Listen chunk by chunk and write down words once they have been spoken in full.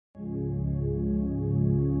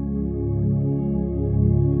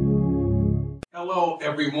Hello,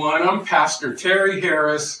 everyone. I'm Pastor Terry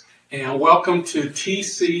Harris, and welcome to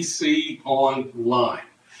TCC Online.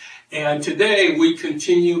 And today we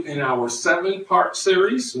continue in our 7-part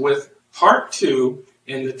series with part 2,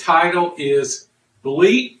 and the title is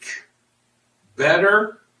Bleak,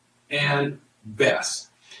 Better, and Best.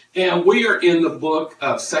 And we are in the book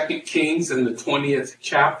of 2 Kings in the 20th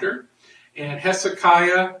chapter, and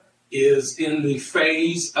Hezekiah is in the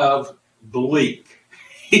phase of bleak.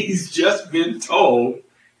 He's just been told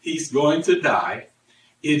he's going to die.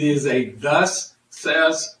 It is a thus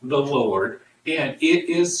says the Lord, and it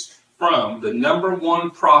is from the number one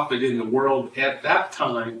prophet in the world at that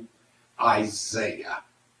time, Isaiah.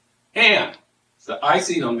 And the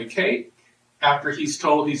icing on the cake, after he's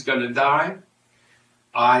told he's going to die,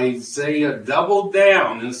 Isaiah doubled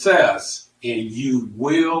down and says, and you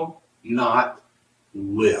will not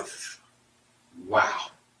live.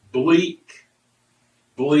 Wow. Bleak,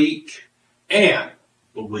 and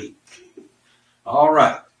bleak. All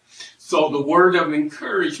right. So the word of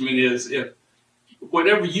encouragement is, if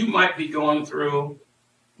whatever you might be going through,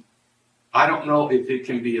 I don't know if it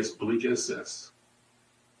can be as bleak as this.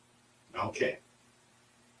 Okay.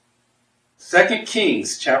 2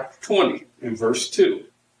 Kings chapter 20 and verse 2.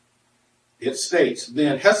 It states,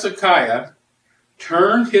 Then Hezekiah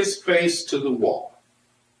turned his face to the wall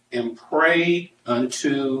and prayed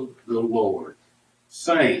unto the Lord,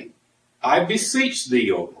 saying, I beseech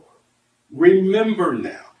thee, O Lord, remember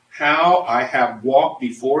now how I have walked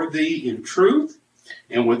before thee in truth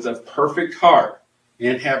and with a perfect heart,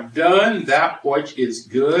 and have done that which is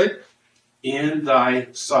good in thy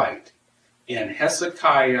sight. And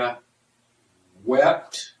Hezekiah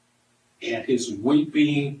wept, and his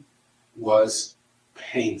weeping was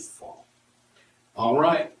painful. All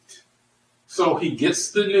right. So he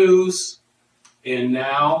gets the news, and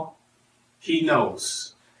now he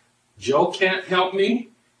knows. Joe can't help me.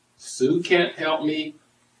 Sue can't help me.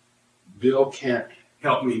 Bill can't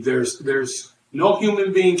help me. There's no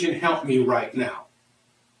human being can help me right now.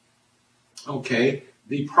 Okay.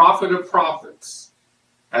 The prophet of prophets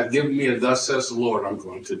has given me a thus says the Lord, I'm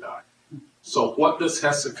going to die. So what does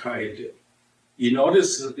Hezekiah do? You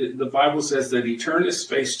notice the Bible says that he turned his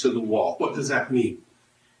face to the wall. What does that mean?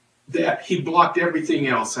 That he blocked everything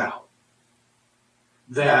else out.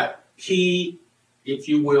 That he, if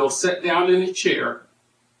you will, sat down in a chair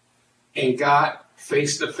and got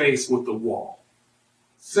face to face with the wall,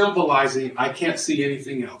 symbolizing I can't see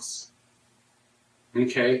anything else.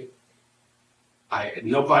 Okay?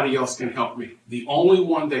 Nobody else can help me. The only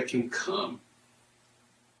one that can come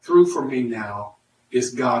through for me now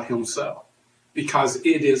is God himself, because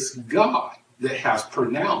it is God that has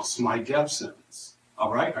pronounced my death sentence.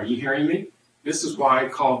 All right? Are you hearing me? This is why I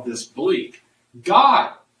call this bleak.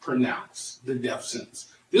 God pronounced the death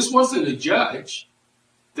sentence. This wasn't a judge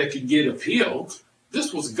that could get appealed.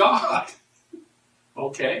 This was God.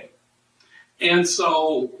 Okay? And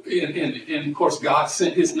so, and of course, God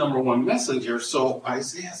sent his number one messenger. So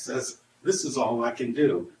Isaiah says, this is all I can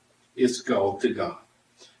do is go to God.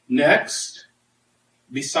 Next,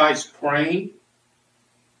 besides praying,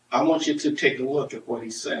 I want you to take a look at what he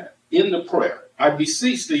said in the prayer. I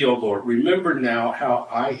beseech thee, O Lord, remember now how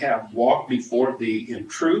I have walked before thee in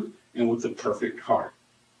truth and with a perfect heart.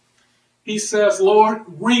 He says, Lord,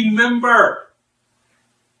 remember.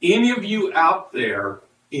 Any of you out there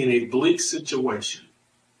in a bleak situation,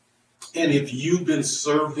 and if you've been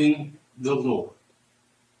serving the Lord,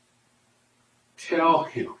 tell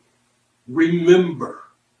him, remember,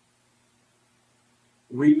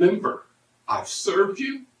 I've served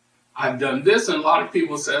you. I've done this, and a lot of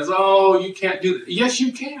people says, oh, you can't do that. Yes,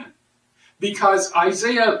 you can. Because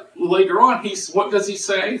Isaiah, later on, what does he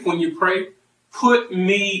say when you pray? Put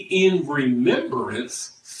me in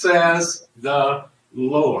remembrance, says the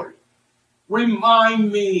Lord. Remind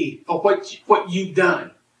me of what you've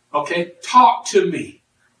done. Okay? Talk to me.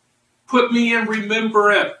 Put me in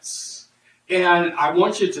remembrance. And I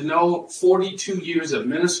want you to know, 42 years of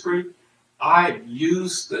ministry, I've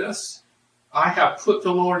used this. I have put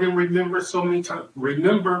the Lord in remembrance so many times.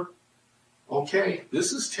 Remember, okay,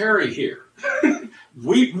 this is Terry here.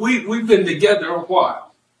 We've been together a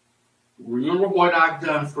while. Remember what I've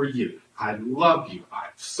done for you. I love you.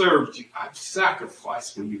 I've served you. I've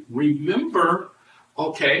sacrificed for you. Remember,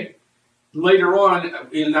 okay, later on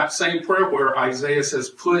in that same prayer where Isaiah says,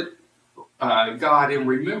 put God in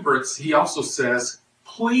remembrance, he also says,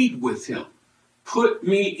 plead with him. Put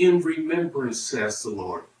me in remembrance, says the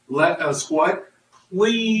Lord. Let us what?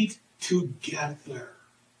 Plead together.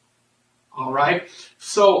 All right?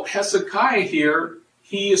 So Hezekiah here,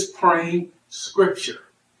 he is praying scripture.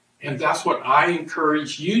 And that's what I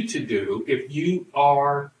encourage you to do if you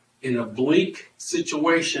are in a bleak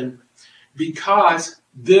situation, because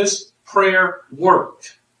this prayer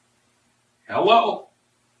worked. Hello.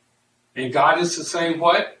 And God is the same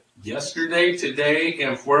what? Yesterday, today,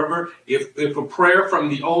 and forever. If a prayer from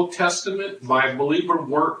the Old Testament by a believer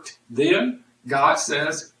worked then, God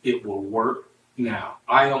says it will work now.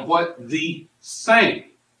 I am what? The same.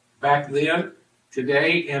 Back then,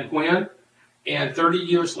 today, and when? And 30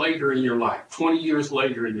 years later in your life, 20 years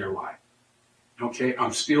later in your life. Okay,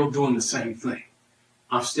 I'm still doing the same thing.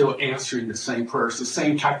 I'm still answering the same prayers. The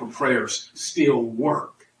same type of prayers still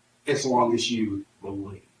work as long as you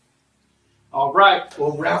believe. All right,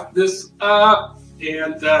 we'll wrap this up,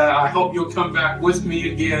 and I hope you'll come back with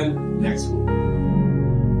me again next week.